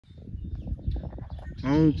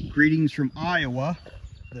Oh, greetings from Iowa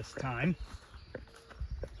this time.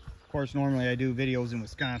 Of course, normally I do videos in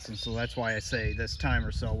Wisconsin, so that's why I say this time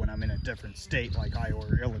or so when I'm in a different state like Iowa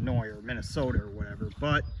or Illinois or Minnesota or whatever.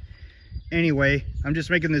 But anyway, I'm just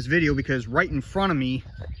making this video because right in front of me,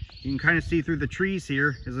 you can kind of see through the trees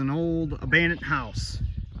here, is an old abandoned house.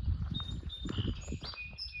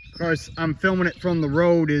 Of course, I'm filming it from the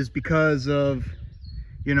road is because of,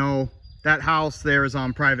 you know, that house there is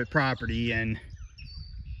on private property and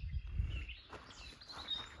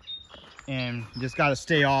just got to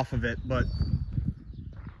stay off of it. But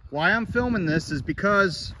why I'm filming this is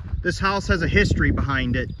because this house has a history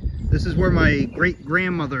behind it. This is where my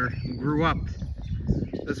great-grandmother grew up.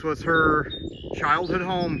 This was her childhood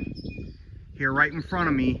home here right in front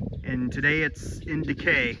of me, and today it's in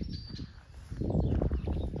decay.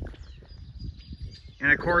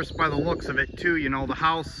 And of course, by the looks of it too, you know, the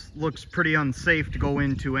house looks pretty unsafe to go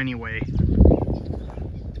into anyway.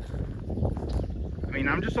 I mean,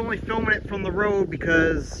 I'm just only filming it from the road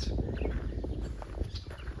because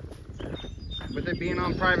with it being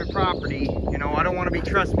on private property, you know, I don't want to be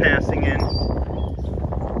trespassing in.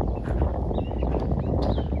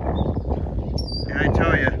 And I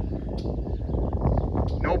tell you,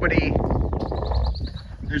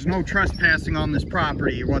 there's no trespassing on this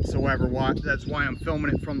property whatsoever. That's why I'm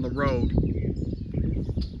filming it from the road.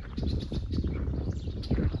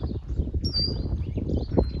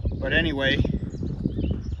 But anyway,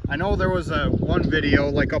 I know there was one video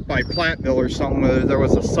like up by Platteville or something where there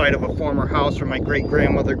was a site of a former house where my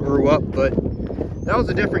great-grandmother grew up, but that was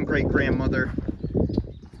a different great-grandmother.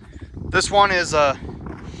 This one is I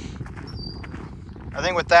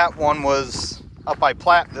think with that one was up by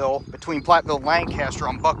Platteville, between Platteville and Lancaster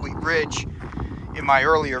on Buckwheat Ridge in my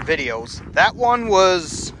earlier videos. That one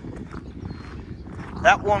was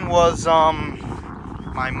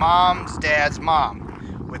my mom's dad's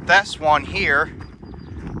mom. With this one here,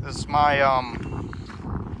 this is my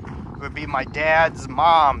it would be my dad's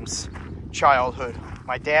mom's childhood.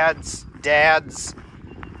 My dad's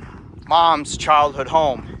mom's childhood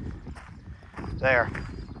home. There,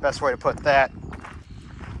 best way to put that.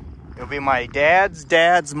 It'll be my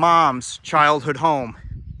dad's mom's childhood home.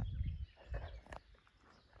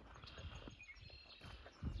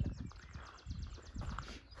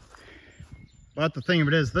 But the thing of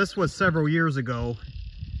it is, this was several years ago,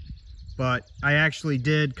 but I actually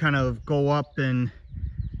did kind of go up and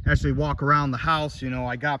actually walk around the house. You know,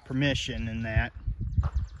 I got permission and that.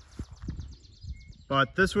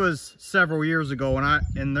 But this was several years ago,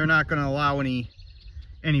 and they're not going to allow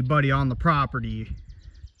anybody on the property.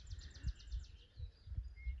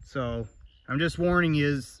 So I'm just warning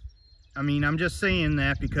you. I mean, I'm just saying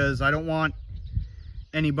that because I don't want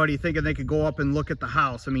anybody thinking they could go up and look at the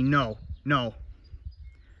house. I mean, no.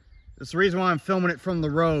 That's the reason why I'm filming it from the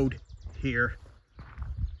road here.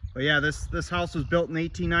 But yeah, this house was built in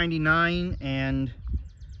 1899, and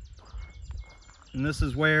this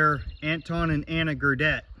is where Anton and Anna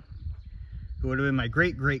Gurdett, who would have been my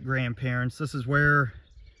great-great-grandparents, this is where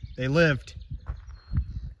they lived.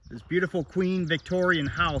 This beautiful Queen Victorian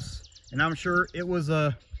house, and I'm sure it was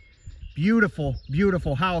a beautiful,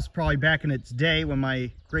 beautiful house probably back in its day when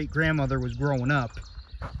my great-grandmother was growing up.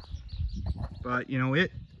 But you know,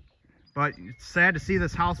 it's sad to see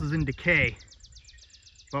this house is in decay.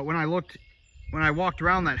 But when I walked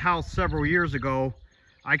around that house several years ago,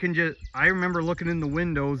 I remember looking in the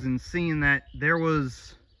windows and seeing that there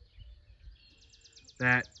was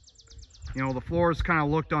that, you know, the floors kind of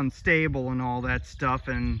looked unstable and all that stuff,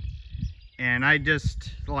 and I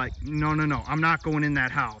just like, no, I'm not going in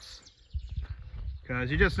that house, because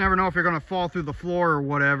you just never know if you're going to fall through the floor or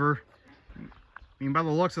whatever. I mean, by the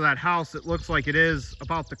looks of that house, it looks like it is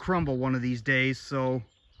about to crumble one of these days. So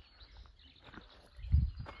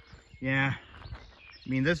yeah, I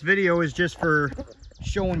mean, this video is just for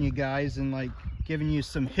showing you guys and like giving you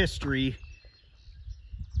some history.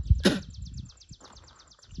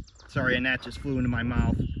 Sorry, a gnat just flew into my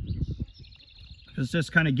mouth. It's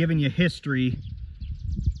just kind of giving you history,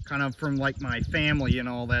 kind of from like my family and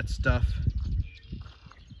all that stuff.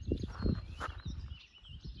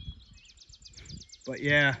 But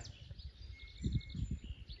yeah, I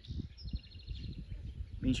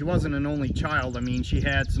mean, she wasn't an only child. I mean, she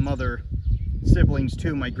had some other siblings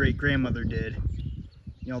too. My great-grandmother did.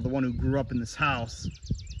 You know, the one who grew up in this house.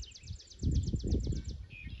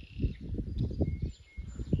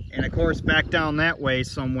 And of course, back down that way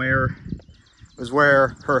somewhere was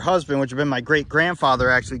where her husband, which had been my great-grandfather,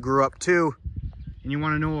 actually grew up too. And you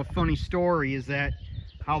want to know a funny story, is that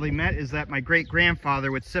how they met is that my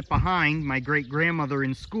great-grandfather would sit behind my great-grandmother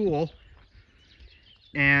in school,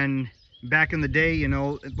 and back in the day, you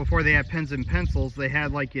know, before they had pens and pencils, they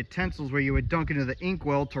had like utensils where you would dunk into the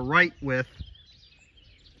inkwell to write with.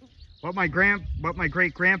 What my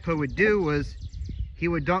great-grandpa would do was he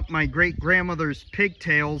would dunk my great-grandmother's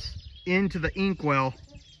pigtails into the inkwell.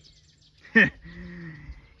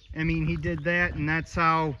 I mean, he did that, and that's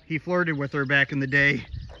how he flirted with her back in the day.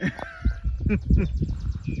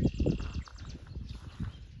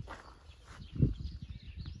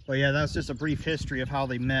 Well, yeah, that's just a brief history of how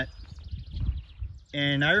they met.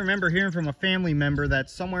 And I remember hearing from a family member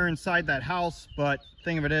that's somewhere inside that house, but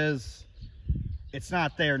thing of it is, it's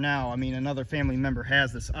not there now. I mean, another family member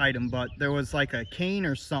has this item, but there was like a cane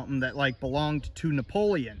or something that like belonged to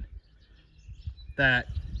Napoleon. That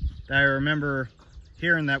I remember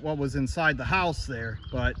hearing that what was inside the house there,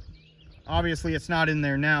 but obviously it's not in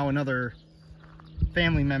there now. Another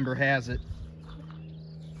family member has it.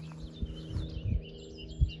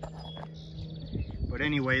 But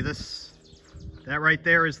anyway, that right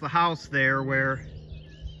there is the house there where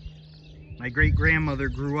my great-grandmother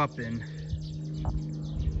grew up in.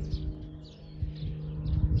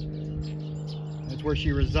 That's where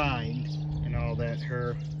she resigned and all that,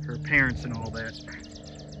 her parents and all that.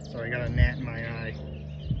 Sorry, I got a gnat in my eye.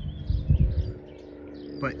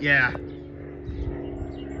 But yeah,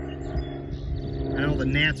 I know the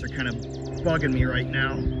gnats are kind of bugging me right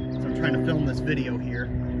now, so I'm trying to film this video here.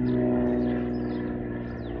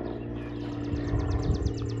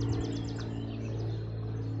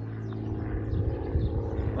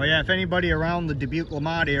 Oh yeah, if anybody around the Dubuque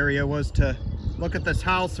Lamont area was to look at this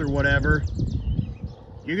house or whatever,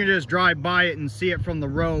 you can just drive by it and see it from the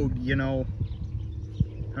road, you know.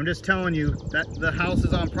 I'm just telling you that the house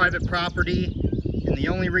is on private property, and the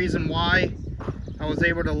only reason why I was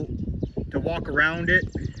able to walk around it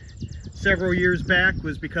several years back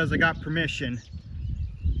was because I got permission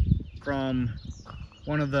from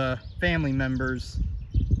one of the family members.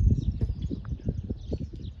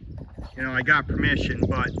 You know, I got permission,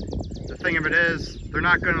 but the thing of it is, they're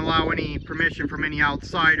not going to allow any permission from any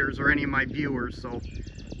outsiders or any of my viewers, so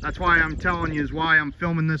that's why I'm telling you is why I'm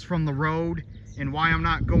filming this from the road, and why I'm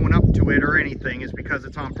not going up to it or anything is because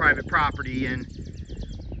it's on private property, and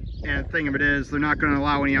the thing of it is, they're not going to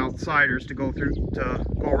allow any outsiders to go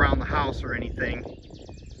around the house or anything.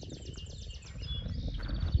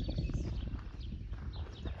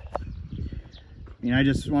 I mean, I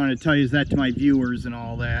just wanted to tell you that to my viewers and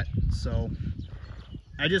all that. So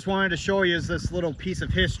I just wanted to show you this little piece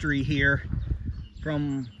of history here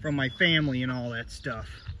from my family and all that stuff.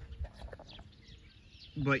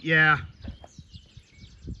 But yeah,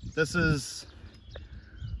 this is,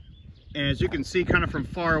 and as you can see kind of from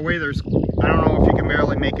far away, there's, I don't know if you can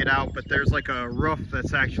barely make it out, but there's like a roof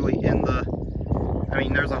that's actually in the, I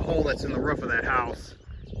mean, there's a hole that's in the roof of that house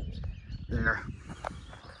there.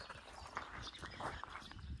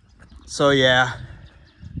 So yeah.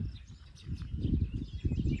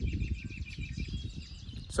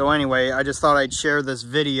 So anyway, I just thought I'd share this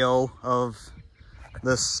video of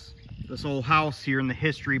this old house here and the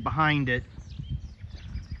history behind it.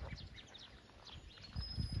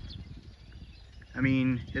 I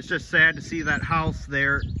mean, it's just sad to see that house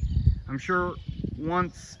there. I'm sure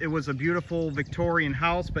once it was a beautiful Victorian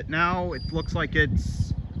house, but now it looks like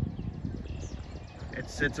it's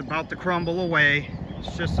about to crumble away.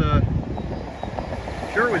 It's just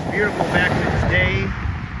sure it was beautiful back in its day,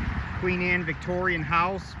 Queen Anne Victorian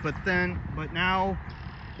house, but now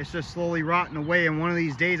it's just slowly rotting away, and one of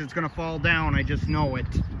these days it's gonna fall down. I just know it.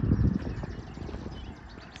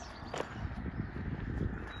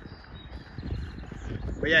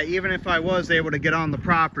 But yeah, even if I was able to get on the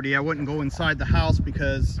property, I wouldn't go inside the house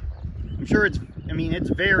because I'm sure it's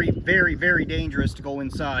very, very, very dangerous to go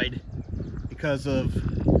inside because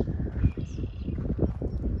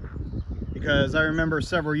I remember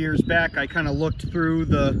several years back I kind of looked through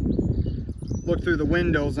the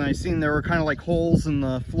windows and I seen there were kind of like holes in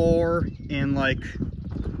the floor and like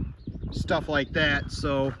stuff like that.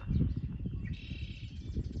 So,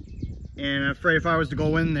 and I'm afraid if I was to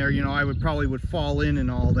go in there, you know, I would fall in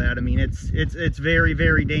and all that. I mean, it's very,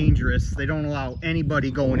 very dangerous. They don't allow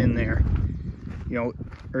anybody going in there, you know,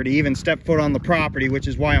 or to even step foot on the property, which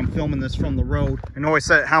is why I'm filming this from the road. I know I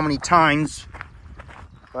said it how many times,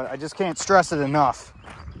 but I just can't stress it enough.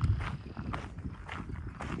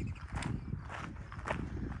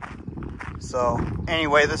 So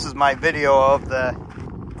anyway, this is my video of the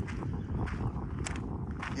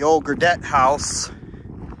old Gurdett house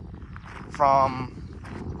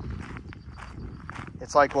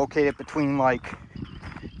it's like located between like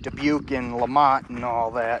Dubuque and Lamont and all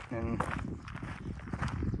that, and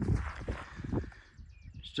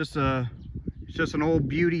it's It's just an old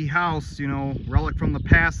beauty house, you know, relic from the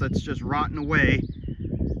past that's just rotting away.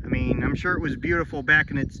 I mean, I'm sure it was beautiful back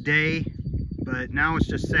in its day, but now it's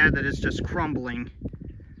just sad that it's just crumbling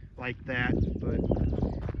like that.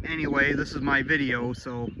 But anyway, this is my video,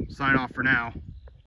 so sign off for now.